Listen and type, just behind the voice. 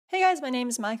Hey guys, my name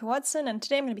is Micah Watson and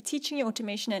today I'm going to be teaching you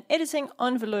automation and editing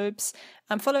envelopes.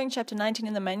 I'm following chapter 19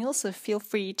 in the manual, so feel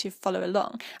free to follow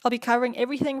along. I'll be covering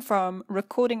everything from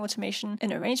recording automation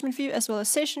in arrangement view as well as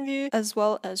session view, as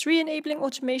well as re-enabling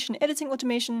automation, editing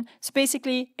automation, so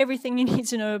basically everything you need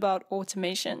to know about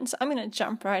automation. So I'm going to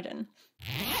jump right in.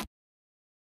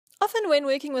 Often when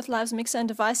working with Live's mixer and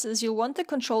devices, you'll want the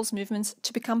control's movements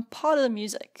to become part of the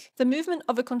music. The movement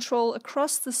of a control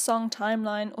across the song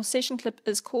timeline or session clip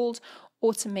is called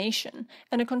automation,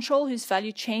 and a control whose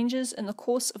value changes in the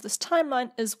course of this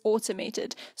timeline is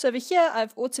automated. So over here,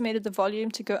 I've automated the volume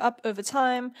to go up over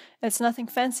time. It's nothing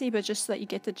fancy, but just so that you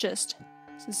get the gist.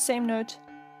 So the same note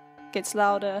gets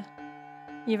louder,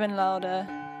 even louder,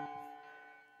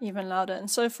 and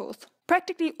so forth.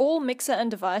 Practically all mixer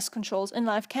and device controls in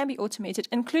Live can be automated,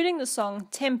 including the song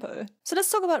tempo. So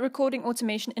let's talk about recording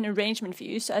automation in arrangement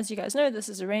view. So as you guys know, this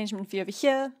is arrangement view over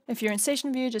here. If you're in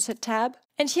session view, just hit tab.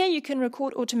 And here you can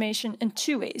record automation in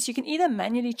two ways. You can either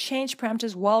manually change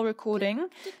parameters while recording.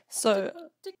 So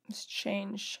let's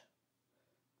change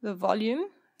the volume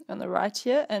on the right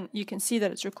here, and you can see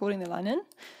that it's recording the line in. I'm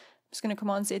just going to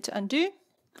Command Z to undo.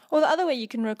 Or the other way you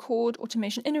can record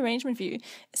automation in arrangement view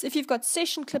is if you've got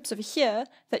session clips over here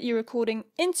that you're recording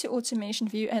into automation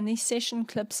view and these session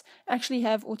clips actually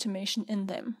have automation in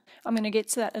them. I'm going to get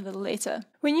to that a little later.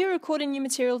 When you're recording new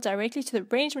material directly to the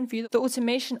arrangement view, the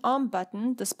automation arm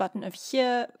button, this button over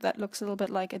here that looks a little bit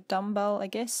like a dumbbell, I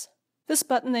guess. This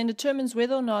button then determines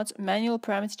whether or not manual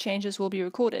parameter changes will be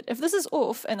recorded. If this is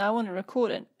off and I want to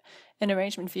record it in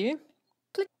arrangement view,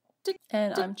 click,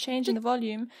 and I'm changing the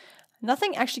volume,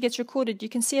 nothing actually gets recorded. You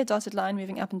can see a dotted line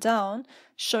moving up and down,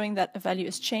 showing that a value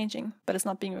is changing, but it's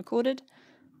not being recorded.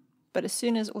 But as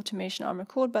soon as automation arm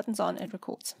record button's on, it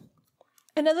records.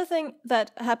 Another thing that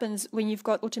happens when you've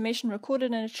got automation recorded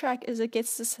in a track is it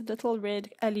gets this little red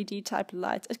LED type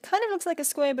light. It kind of looks like a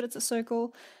square, but it's a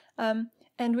circle. And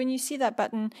when you see that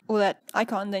button or that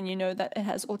icon, then you know that it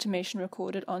has automation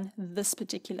recorded on this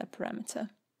particular parameter.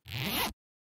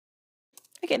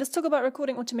 Okay, let's talk about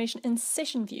recording automation in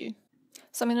session view.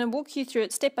 So I'm going to walk you through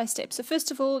it step by step. So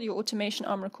first of all, your automation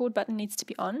arm record button needs to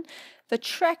be on. The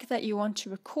track that you want to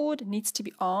record needs to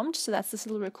be armed. So that's this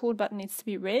little record button needs to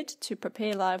be red to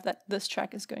prepare Live that this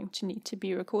track is going to need to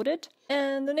be recorded.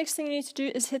 And the next thing you need to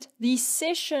do is hit the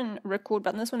session record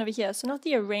button, this one over here. So not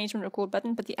the arrangement record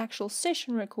button, but the actual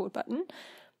session record button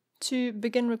to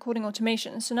begin recording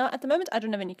automation. So now at the moment I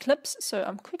don't have any clips, so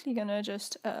I'm quickly going to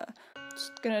just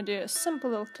going to do a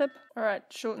simple little clip. All right,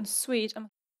 short and sweet.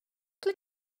 Click,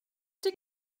 tick,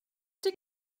 tick,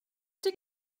 tick.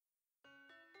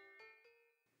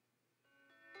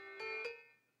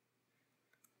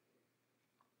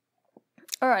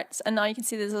 All right, and now you can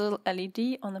see there's a little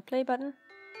LED on the play button.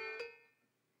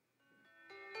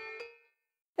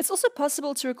 It's also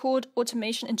possible to record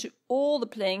automation into all the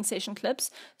playing session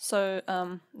clips. So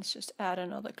let's just add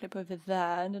another clip over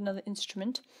there and another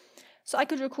instrument. So I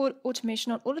could record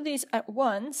automation on all of these at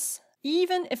once,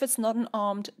 even if it's not an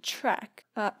armed track.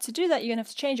 To do that, you're going to have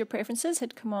to change your preferences,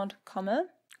 hit Command,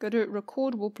 go to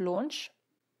Record Warp Launch,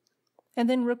 and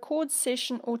then Record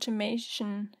Session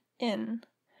Automation in.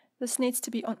 This needs to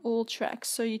be on all tracks,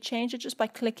 so you change it just by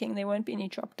clicking. There won't be any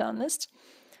drop-down list.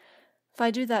 If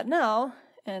I do that now,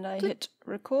 and I hit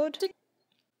Record,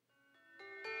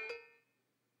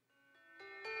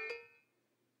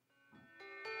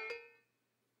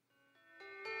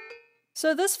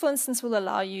 so this, for instance, will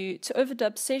allow you to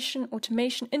overdub session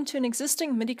automation into an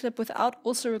existing MIDI clip without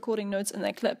also recording notes in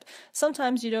that clip.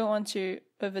 Sometimes you don't want to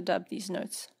overdub these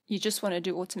notes. You just want to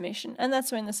do automation, and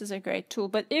that's when this is a great tool.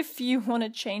 But if you want to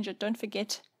change it, don't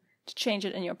forget to change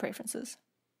it in your preferences.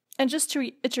 And just to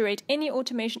reiterate, any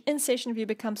automation in session view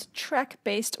becomes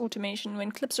track-based automation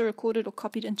when clips are recorded or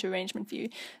copied into arrangement view.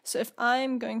 So if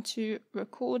I'm going to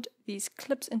record these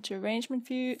clips into arrangement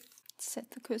view,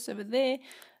 set the cursor over there,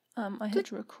 I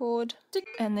hit record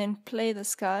and then play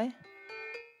this guy.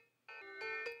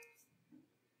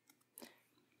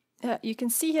 You can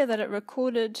see here that it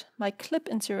recorded my clip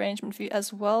into arrangement view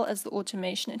as well as the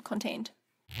automation it contained.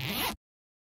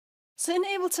 So in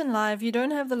Ableton Live, you don't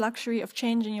have the luxury of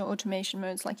changing your automation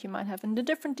modes like you might have in a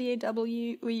different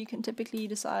DAW, where you can typically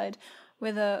decide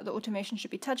whether the automation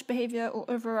should be touch behavior or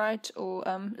overwrite or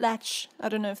latch. I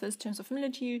don't know if those terms are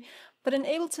familiar to you, but in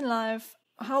Ableton Live,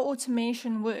 how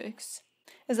automation works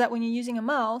is that when you're using a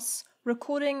mouse,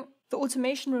 the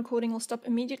automation recording will stop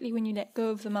immediately when you let go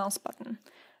of the mouse button.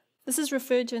 This is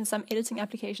referred to in some editing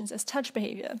applications as touch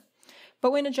behavior.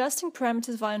 But when adjusting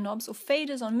parameters via knobs or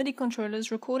faders on MIDI controllers,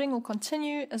 recording will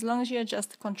continue as long as you adjust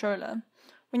the controller.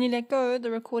 When you let go,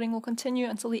 the recording will continue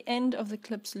until the end of the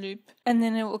clip's loop, and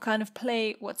then it will kind of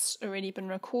play what's already been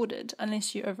recorded,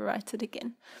 unless you overwrite it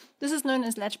again. This is known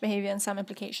as latch behavior in some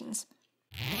applications.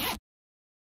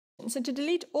 So to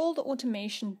delete all the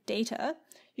automation data,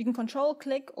 you can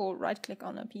control-click or right-click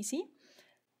on a PC.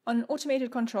 On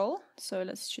automated control, so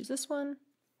let's choose this one,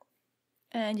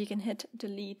 and you can hit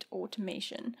delete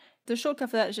automation. The shortcut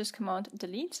for that is just command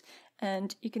delete,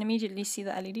 and you can immediately see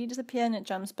the LED disappear and it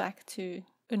jumps back to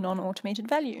a non-automated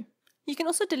value. You can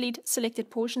also delete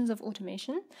selected portions of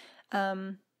automation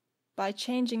by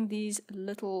changing these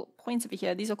little points over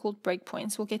here. These are called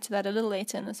breakpoints. We'll get to that a little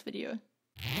later in this video.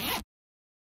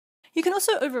 You can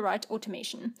also overwrite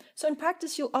automation. So in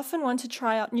practice, you'll often want to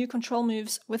try out new control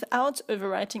moves without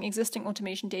overwriting existing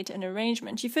automation data in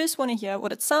arrangement. You first want to hear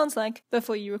what it sounds like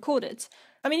before you record it.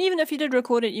 I mean, even if you did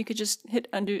record it, you could just hit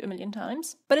undo a million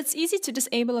times. But it's easy to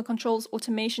disable a control's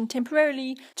automation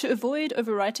temporarily to avoid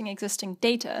overwriting existing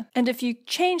data. And if you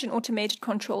change an automated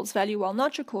control's value while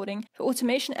not recording, the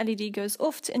automation LED goes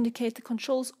off to indicate the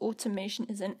control's automation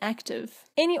is inactive.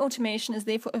 Any automation is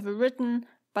therefore overwritten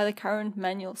by the current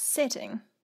manual setting.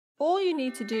 All you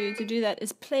need to do that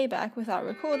is play back without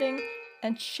recording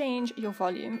and change your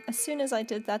volume. As soon as I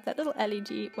did that, that little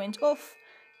LED went off,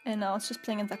 and now it's just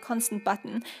playing at that constant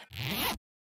button.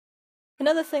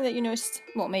 Another thing that you noticed,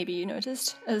 well maybe you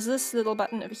noticed, is this little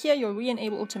button over here, your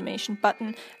re-enable automation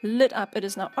button, lit up. It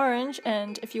is now orange,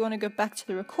 and if you want to go back to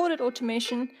the recorded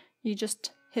automation, you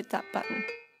just hit that button.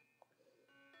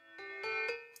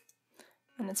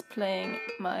 And it's playing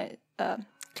my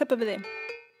clip over there.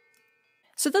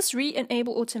 So this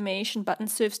re-enable automation button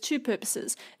serves two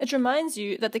purposes. It reminds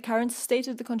you that the current state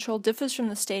of the control differs from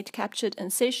the state captured in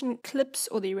session clips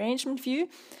or the arrangement view,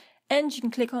 and you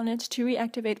can click on it to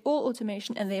reactivate all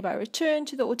automation and thereby return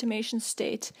to the automation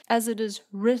state as it is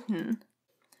written.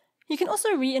 You can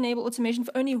also re-enable automation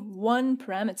for only one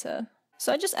parameter.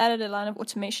 So I just added a line of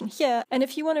automation here, and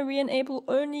if you want to re-enable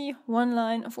only one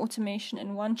line of automation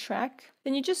in one track,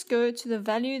 then you just go to the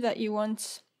value that you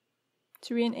want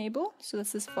to re-enable, so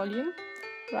that's this volume,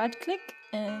 right click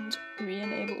and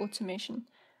re-enable automation.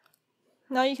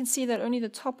 Now you can see that only the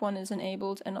top one is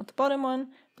enabled and not the bottom one,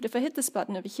 but if I hit this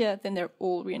button over here, then they're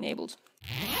all re-enabled.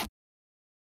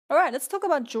 Alright, let's talk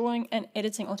about drawing and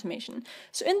editing automation.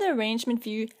 So in the arrangement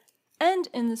view and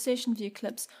in the session view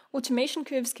clips, automation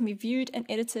curves can be viewed and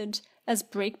edited as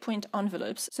breakpoint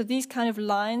envelopes. So these kind of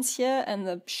lines here and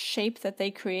the shape that they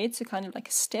create, so kind of like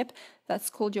a step, that's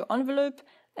called your envelope.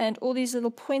 And all these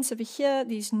little points over here,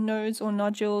 these nodes or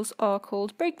nodules, are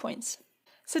called breakpoints.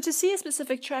 So to see a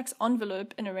specific track's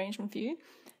envelope in arrangement view,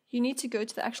 you need to go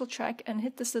to the actual track and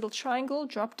hit this little triangle,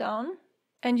 drop down,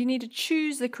 and you need to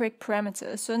choose the correct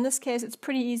parameter. So in this case, it's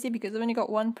pretty easy because I've only got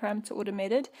one parameter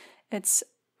automated. It's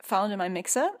found in my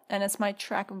mixer, and it's my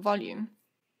track volume.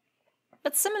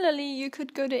 But similarly, you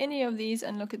could go to any of these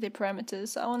and look at their parameters.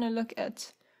 So I want to look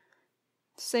at,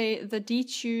 say, the D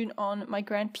tune on my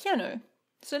grand piano.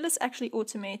 So let's actually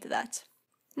automate that.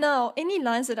 Now, any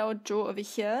lines that I would draw over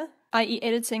here, i.e.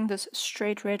 editing this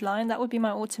straight red line, that would be my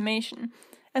automation.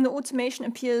 And the automation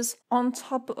appears on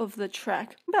top of the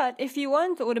track. But if you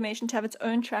want the automation to have its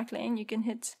own track lane, you can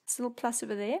hit this little plus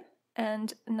over there.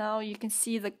 And now you can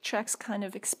see the track's kind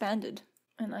of expanded.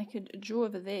 And I could draw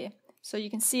over there. So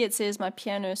you can see it says my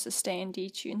piano sustain D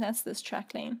tune. That's this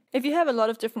track lane. If you have a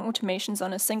lot of different automations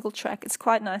on a single track, it's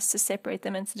quite nice to separate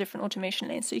them into different automation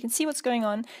lanes so you can see what's going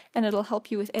on and it'll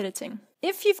help you with editing.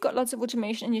 If you've got lots of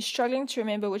automation and you're struggling to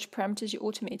remember which parameters you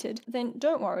automated, then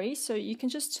don't worry. So you can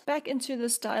just back into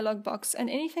this dialog box, and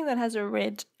anything that has a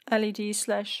red LED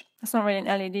slash, it's not really an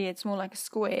LED, it's more like a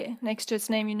square next to its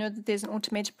name, you know that there's an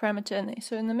automated parameter in there.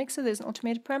 So in the mixer there's an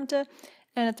automated parameter,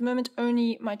 and at the moment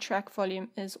only my track volume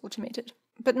is automated.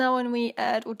 But now when we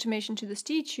add automation to this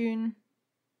D tune,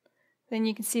 then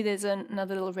you can see there's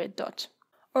another little red dot.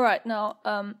 Alright, now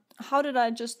how did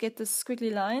I just get this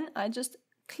squiggly line? I just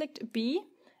clicked B.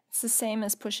 It's the same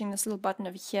as pushing this little button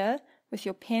over here with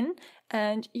your pen,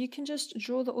 and you can just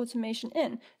draw the automation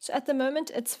in. So at the moment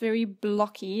it's very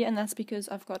blocky, and that's because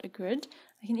I've got a grid.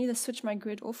 I can either switch my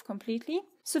grid off completely.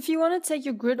 So if you want to take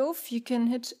your grid off, you can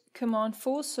hit Command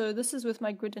 4. So this is with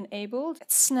my grid enabled. It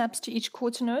snaps to each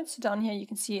quarter note. So down here you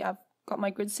can see I've got my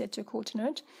grid set to a quarter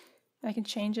note. I can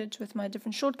change it with my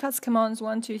different shortcuts, commands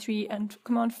 1, 2, 3, and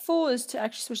command 4 is to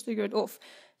actually switch the grid off.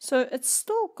 So it's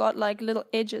still got like little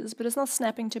edges, but it's not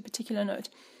snapping to a particular note.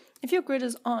 If your grid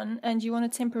is on and you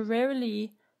want to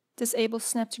temporarily disable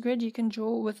snap to grid, you can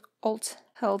draw with Alt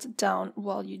held down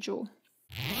while you draw.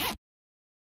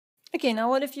 Okay, now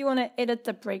what if you want to edit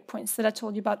the breakpoints that I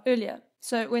told you about earlier?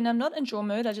 So when I'm not in draw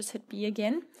mode, I just hit B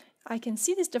again, I can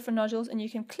see these different nodules, and you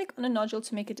can click on a nodule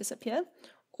to make it disappear,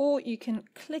 or you can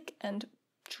click and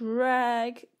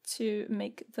drag to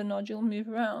make the nodule move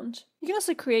around. You can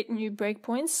also create new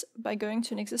breakpoints by going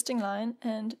to an existing line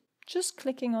and just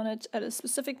clicking on it at a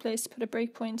specific place to put a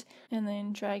breakpoint and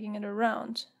then dragging it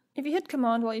around. If you hit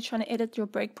Command while you're trying to edit your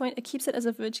breakpoint, it keeps it as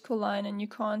a vertical line and you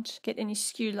can't get any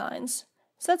skew lines.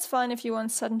 So that's fine if you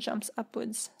want sudden jumps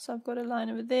upwards. So I've got a line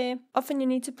over there. Often you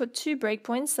need to put 2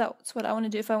 breakpoints. That's what I want to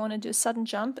do if I want to do a sudden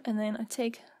jump. And then I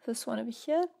take this one over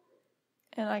here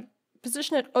and I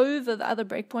position it over the other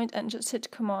breakpoint and just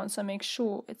hit Command, so make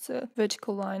sure it's a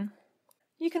vertical line.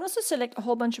 You can also select a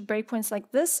whole bunch of breakpoints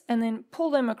like this and then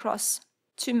pull them across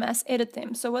to mass edit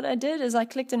them. So what I did is I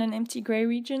clicked in an empty gray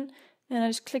region and I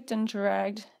just clicked and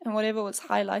dragged, and whatever was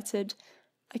highlighted,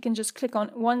 I can just click on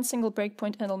one single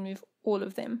breakpoint and it'll move all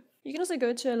of them. You can also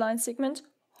go to a line segment,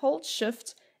 hold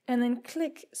Shift, and then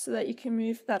click so that you can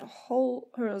move that whole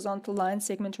horizontal line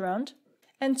segment around.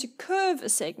 And to curve a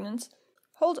segment,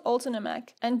 hold Alt and a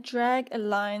Mac and drag a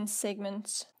line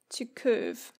segment to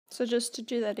curve. So just to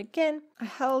do that again, I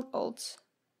held Alt,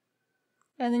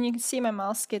 and then you can see my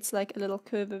mouse gets like a little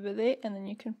curve over there, and then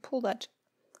you can pull that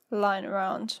line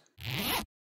around.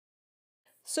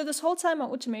 So this whole time my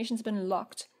automation's been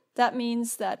locked. That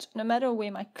means that no matter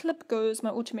where my clip goes, my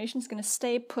automation is going to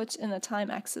stay put in the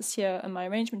time axis here in my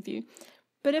arrangement view.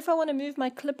 But if I want to move my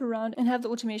clip around and have the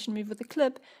automation move with the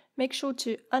clip, make sure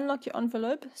to unlock your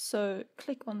envelope. So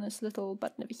click on this little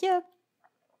button over here,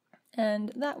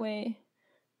 and that way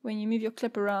when you move your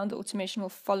clip around, the automation will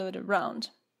follow it around.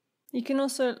 You can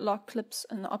also lock clips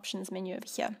in the options menu over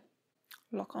here.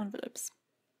 Lock envelopes.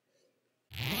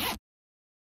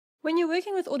 When you're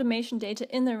working with automation data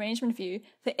in the arrangement view,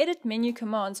 the edit menu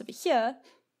commands over here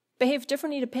behave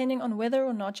differently depending on whether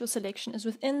or not your selection is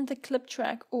within the clip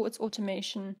track or its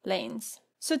automation lanes.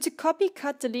 So to copy,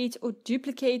 cut, delete, or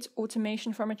duplicate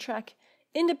automation from a track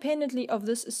independently of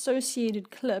this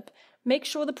associated clip, make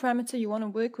sure the parameter you want to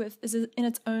work with is in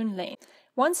its own lane.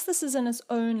 Once this is in its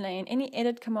own lane, any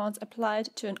edit commands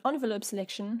applied to an envelope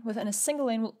selection within a single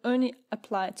lane will only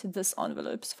apply to this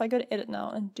envelope. So if I go to edit now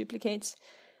and duplicate,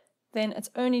 then it's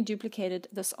only duplicated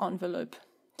this envelope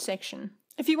section.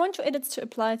 If you want your edits to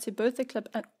apply to both the clip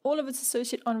and all of its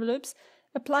associate envelopes,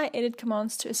 apply edit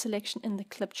commands to a selection in the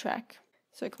clip track.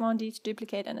 So Command D to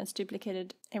duplicate, and it's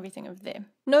duplicated everything over there.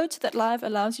 Note that Live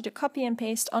allows you to copy and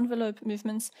paste envelope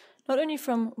movements not only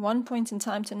from one point in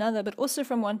time to another, but also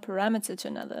from one parameter to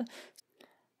another.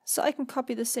 So I can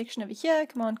copy this section over here,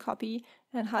 Command copy,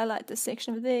 and highlight this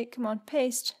section over there, Command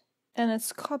paste, and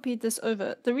it's copied this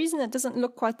over. The reason it doesn't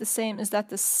look quite the same is that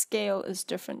the scale is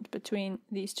different between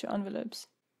these two envelopes.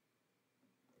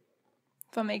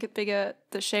 If I make it bigger,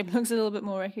 the shape looks a little bit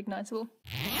more recognizable.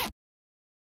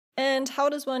 And how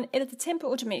does one edit the tempo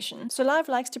automation? So Live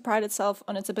likes to pride itself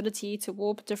on its ability to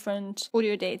warp different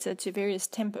audio data to various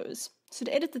tempos. So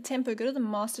to edit the tempo, go to the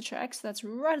master track, so that's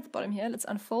right at the bottom here. Let's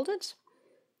unfold it.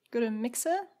 Go to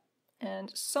mixer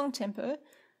and song tempo,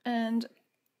 and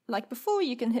like before,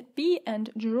 you can hit B and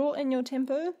draw in your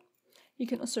tempo. You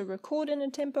can also record in a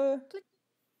tempo. Click.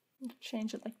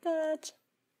 Change it like that.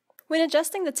 When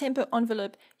adjusting the tempo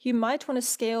envelope, you might want to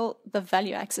scale the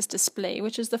value axis display,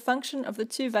 which is the function of the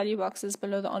two value boxes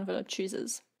below the envelope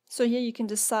chooses. So here you can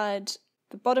decide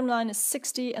the bottom line is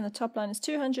 60 and the top line is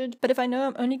 200, but if I know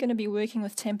I'm only going to be working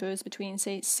with tempos between,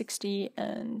 say, 60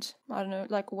 and, I don't know,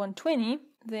 like 120,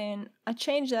 then I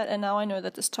change that, and now I know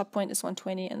that this top point is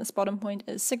 120 and this bottom point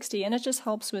is 60, and it just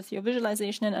helps with your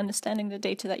visualization and understanding the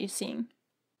data that you're seeing.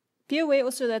 Be aware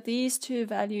also that these two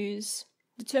values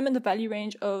determine the value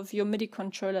range of your MIDI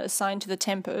controller assigned to the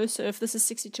tempo. So if this is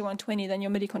 60 to 120, then your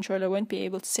MIDI controller won't be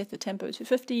able to set the tempo to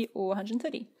 50 or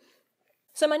 130.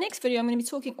 So in my next video, I'm going to be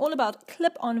talking all about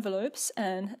clip envelopes,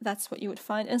 and that's what you would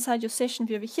find inside your session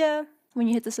view over here. When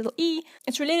you hit this little E,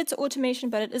 it's related to automation,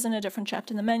 but it is in a different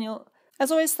chapter in the manual.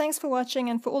 As always, thanks for watching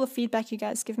and for all the feedback you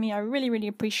guys give me. I really, really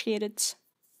appreciate it.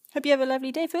 Hope you have a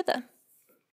lovely day further.